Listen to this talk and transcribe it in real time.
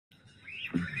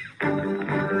Harper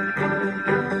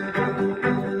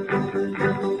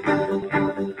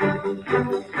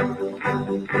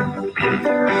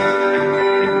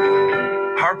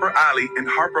Alley and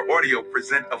Harper Audio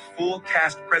present a full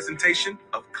cast presentation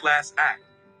of Class Act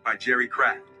by Jerry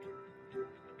Kraft.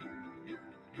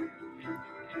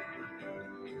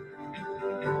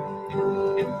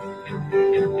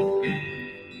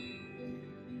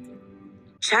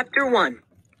 Chapter 1,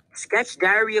 Sketch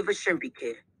Diary of a Shrimpy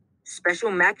Kid,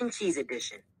 Special Mac and Cheese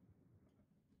Edition.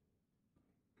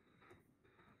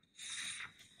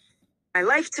 My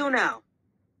life till now,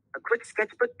 a quick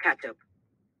sketchbook catch-up.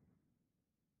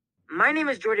 My name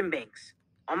is Jordan Banks.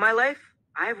 All my life,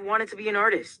 I've wanted to be an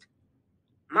artist.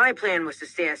 My plan was to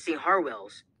stay at St.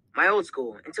 Harwell's, my old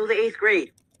school, until the 8th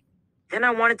grade. Then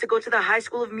I wanted to go to the High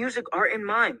School of Music, Art, and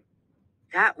Mime.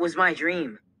 That was my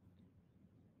dream.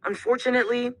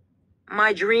 Unfortunately,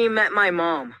 my dream met my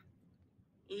mom.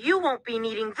 You won't be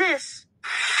needing this.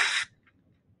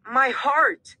 My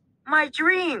heart, my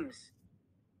dreams.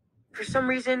 For some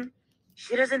reason,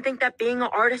 she doesn't think that being an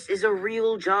artist is a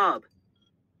real job.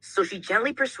 So she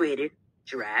gently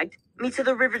dragged me to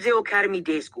the Riverdale Academy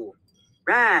Day School.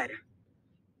 Rad.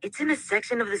 It's in a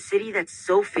section of the city that's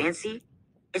so fancy,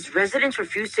 its residents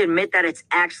refuse to admit that it's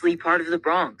actually part of the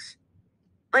Bronx.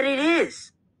 But it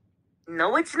is.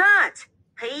 No, it's not.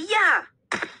 Hey-ya!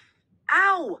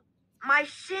 Ow! My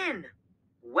shin!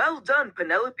 Well done,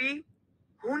 Penelope.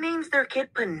 Who names their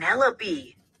kid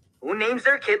Penelope? Who names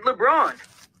their kid LeBron?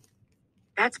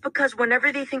 That's because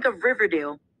whenever they think of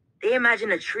Riverdale, they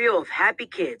imagine a trio of happy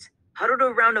kids huddled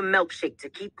around a milkshake to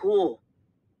keep cool.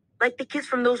 Like the kids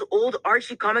from those old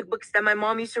Archie comic books that my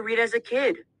mom used to read as a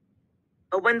kid.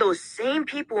 But when those same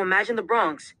people imagine the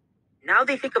Bronx, now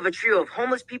they think of a trio of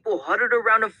homeless people huddled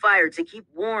around a fire to keep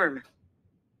warm.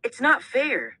 It's not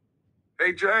fair.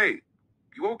 Hey, Jay,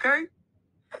 you okay?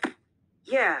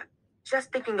 Yeah,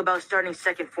 just thinking about starting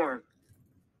second form.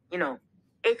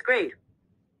 8th grade.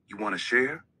 You want to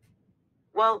share?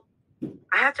 Well,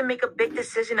 I have to make a big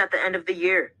decision at the end of the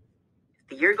year. If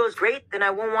the year goes great, then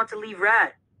I won't want to leave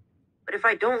Rad. But if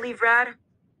I don't leave Rad,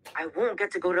 I won't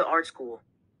get to go to art school.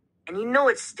 And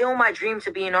it's still my dream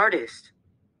to be an artist.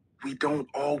 We don't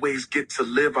always get to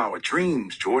live our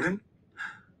dreams, Jordan.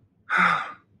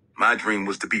 My dream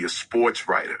was to be a sports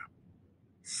writer.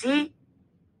 See?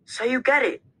 So you get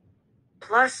it.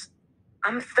 Plus,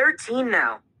 I'm 13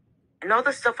 now. And all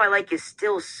the stuff I like is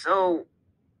still so...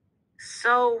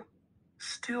 Still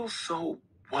so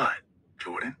what,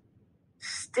 Jordan?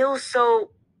 Still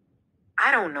so...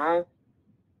 I don't know.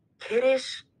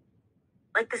 Kiddish.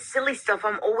 Like the silly stuff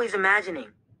I'm always imagining.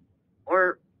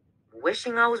 Or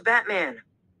wishing I was Batman.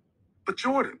 But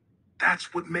Jordan,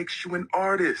 that's what makes you an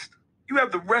artist. You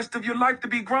have the rest of your life to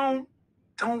be grown.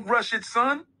 Don't rush it,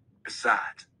 son.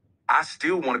 Besides, I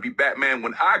still want to be Batman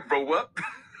when I grow up.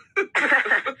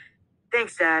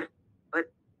 Thanks, Dad.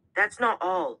 But that's not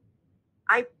all.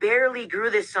 I barely grew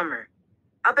this summer.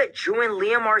 I bet Drew and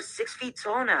Liam are 6 feet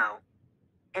tall now.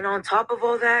 And on top of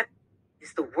all that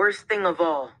is the worst thing of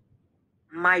all.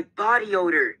 My body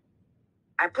odor.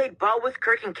 I played ball with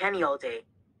Kirk and Kenny all day.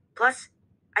 Plus,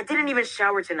 I didn't even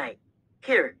shower tonight.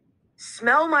 Here,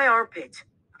 smell my armpit.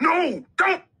 No,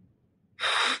 don't!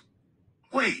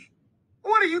 Wait,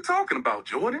 what are you talking about,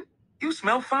 Jordan? You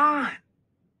smell fine.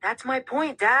 That's my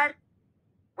point, Dad.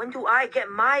 When do I get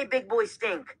my big boy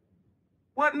stink?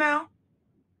 What now?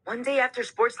 One day after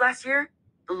sports last year,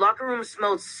 the locker room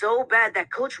smelled so bad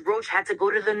that Coach Roach had to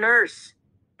go to the nurse.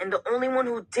 And the only one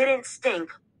who didn't stink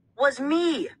was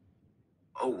me.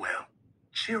 Oh, well,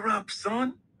 cheer up,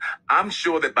 son. I'm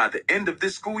sure that by the end of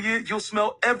this school year, you'll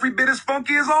smell every bit as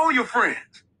funky as all your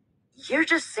friends. You're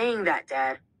just saying that,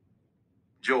 Dad.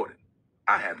 Jordan,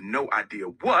 I have no idea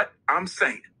what I'm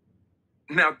saying.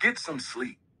 Now get some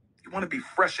sleep. You want to be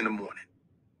fresh in the morning.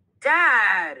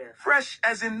 Dad! Fresh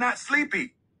as in not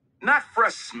sleepy, not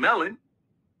fresh smelling.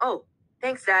 Oh,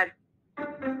 thanks, Dad.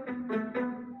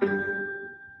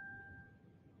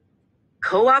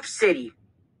 Co-op City,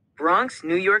 Bronx,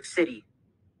 New York City.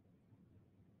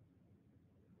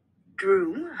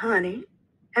 Drew, honey,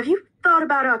 have you thought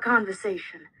about our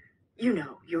conversation?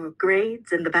 Your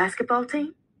grades and the basketball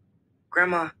team?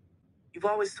 Grandma, you've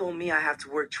always told me I have to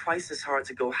work twice as hard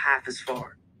to go half as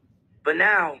far. But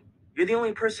now, you're the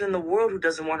only person in the world who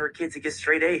doesn't want her kid to get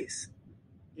straight A's.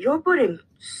 You're putting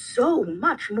so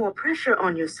much more pressure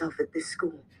on yourself at this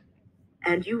school.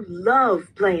 And you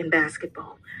love playing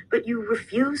basketball, but you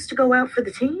refuse to go out for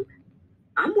the team?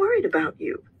 I'm worried about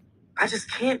you. I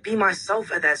just can't be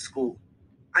myself at that school.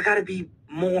 I gotta be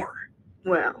more.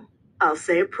 Well, I'll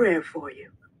say a prayer for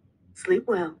you. Sleep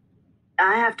well.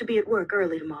 I have to be at work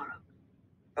early tomorrow.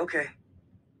 Okay.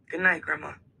 Good night,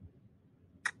 Grandma.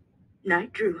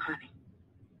 Night, Drew, honey.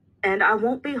 And I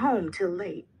won't be home till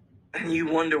late. And you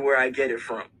wonder where I get it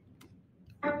from.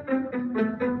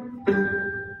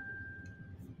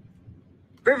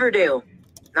 Riverdale,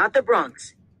 not the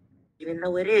Bronx, even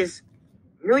though it is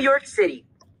New York City.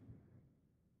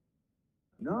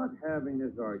 Not having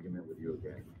this argument with you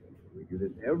again. We do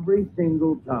this every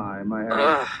single time I have.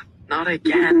 Ugh, not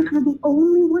again. You're the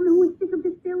only one who is sick of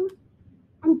this bill?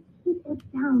 And keep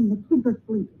it down. The kids are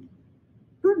sleeping.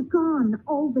 You're gone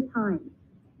all the time.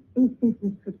 These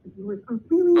business trips of yours are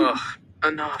really... Ugh,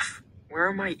 enough. Where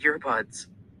are my earbuds?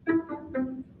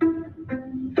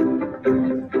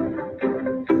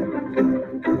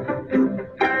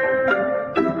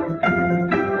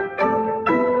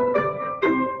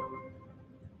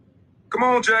 Come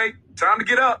on, Jay. Time to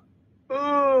get up.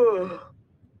 Ugh.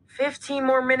 15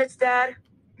 more minutes, Dad.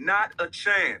 Not a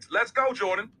chance. Let's go,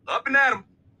 Jordan. Up and at 'em.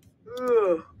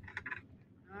 Ugh.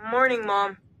 Morning,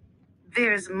 Mom.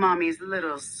 There's Mommy's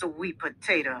little sweet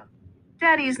potato.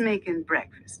 Daddy's making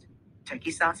breakfast.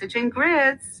 Turkey sausage and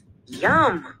grits.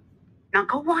 Yum. Now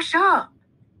go wash up.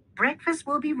 Breakfast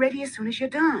will be ready as soon as you're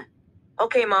done.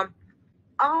 Okay, Mom.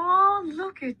 Oh,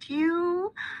 look at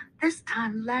you. This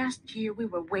time last year, we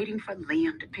were waiting for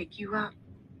Liam to pick you up.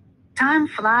 Time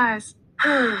flies.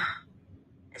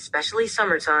 Especially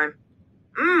summertime.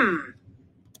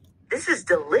 This is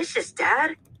delicious,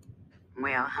 Dad.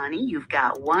 Well, honey, you've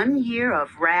got 1 year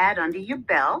of rad under your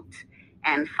belt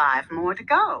and 5 more to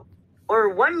go. Or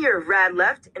 1 year of rad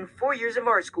left and 4 years of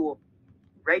art school.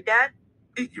 Right, Dad?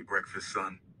 Eat your breakfast,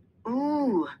 son.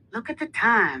 Ooh, look at the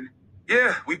time.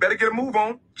 Yeah, we better get a move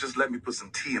on. Just let me put some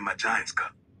tea in my Giants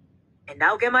cup. And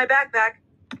I'll get my backpack.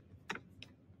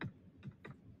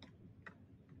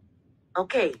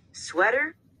 Okay,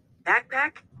 sweater,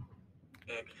 backpack,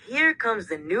 and here comes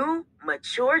the new,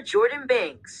 mature Jordan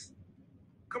Banks.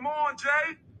 Come on,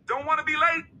 Jay. Don't want to be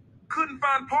late. Couldn't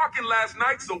find parking last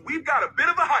night, so we've got a bit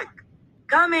of a hike.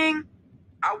 Coming.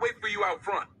 I'll wait for you out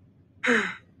front.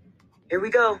 Here we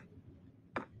go.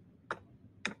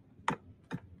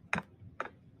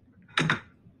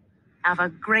 Have a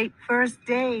great first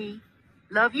day.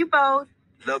 Love you both.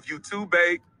 Love you too,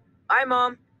 babe. Bye,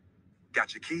 Mom.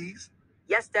 Got your keys?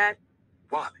 Yes, Dad.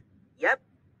 Wallet? Yep.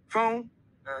 Phone?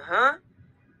 Uh-huh.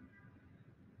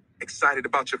 Excited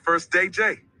about your first day,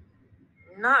 Jay?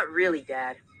 Not really,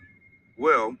 Dad.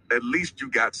 Well, at least you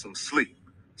got some sleep.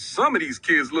 Some of these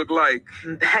kids look like...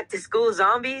 Back to school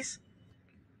zombies?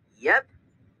 Yep.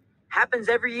 Happens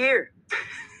every year.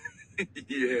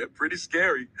 Yeah, pretty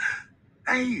scary.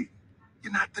 Hey,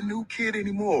 you're not the new kid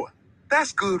anymore.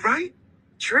 That's good, right?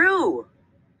 True.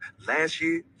 Last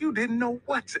year, you didn't know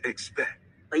what to expect.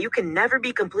 But you can never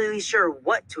be completely sure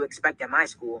what to expect at my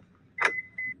school.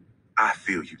 I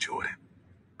feel you, Jordan.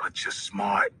 But you're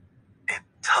smart and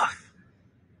tough.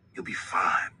 You'll be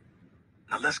fine.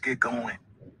 Now let's get going.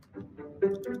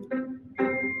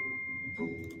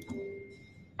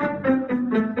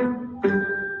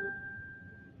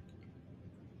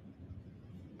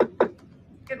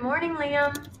 Good morning,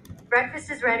 Liam. Breakfast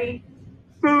is ready.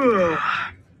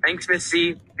 Thanks, Miss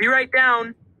C. Be right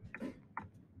down.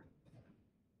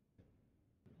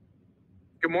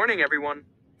 Good morning, everyone.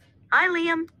 Hi,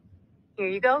 Liam. Here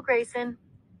you go, Grayson.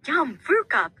 Yum, fruit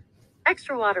cup.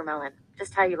 Extra watermelon,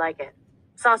 just how you like it.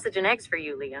 Sausage and eggs for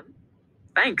you, Liam.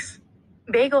 Thanks.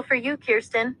 Bagel for you,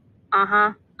 Kirsten.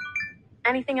 Uh-huh.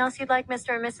 Anything else you'd like,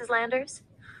 Mr. and Mrs. Landers?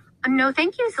 No,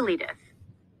 thank you, Zelidith.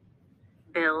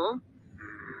 Bill?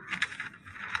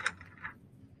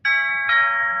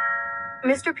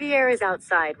 Mr. Pierre is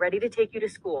outside, ready to take you to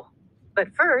school.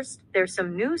 But first, there's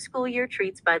some new school year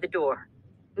treats by the door.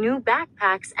 New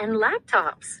backpacks and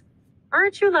laptops.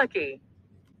 Aren't you lucky?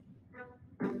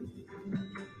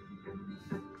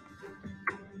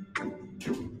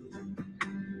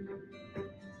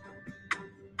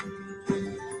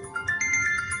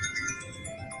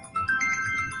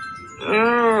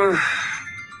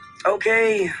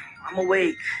 Okay, I'm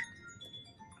awake.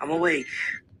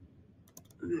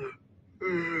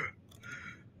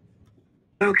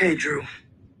 Okay, Drew.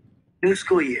 New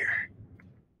school year.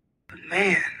 But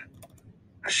man,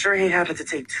 I sure hate having to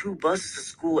take 2 buses to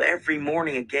school every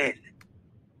morning again.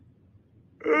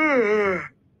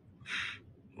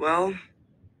 Well,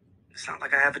 it's not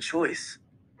like I have a choice.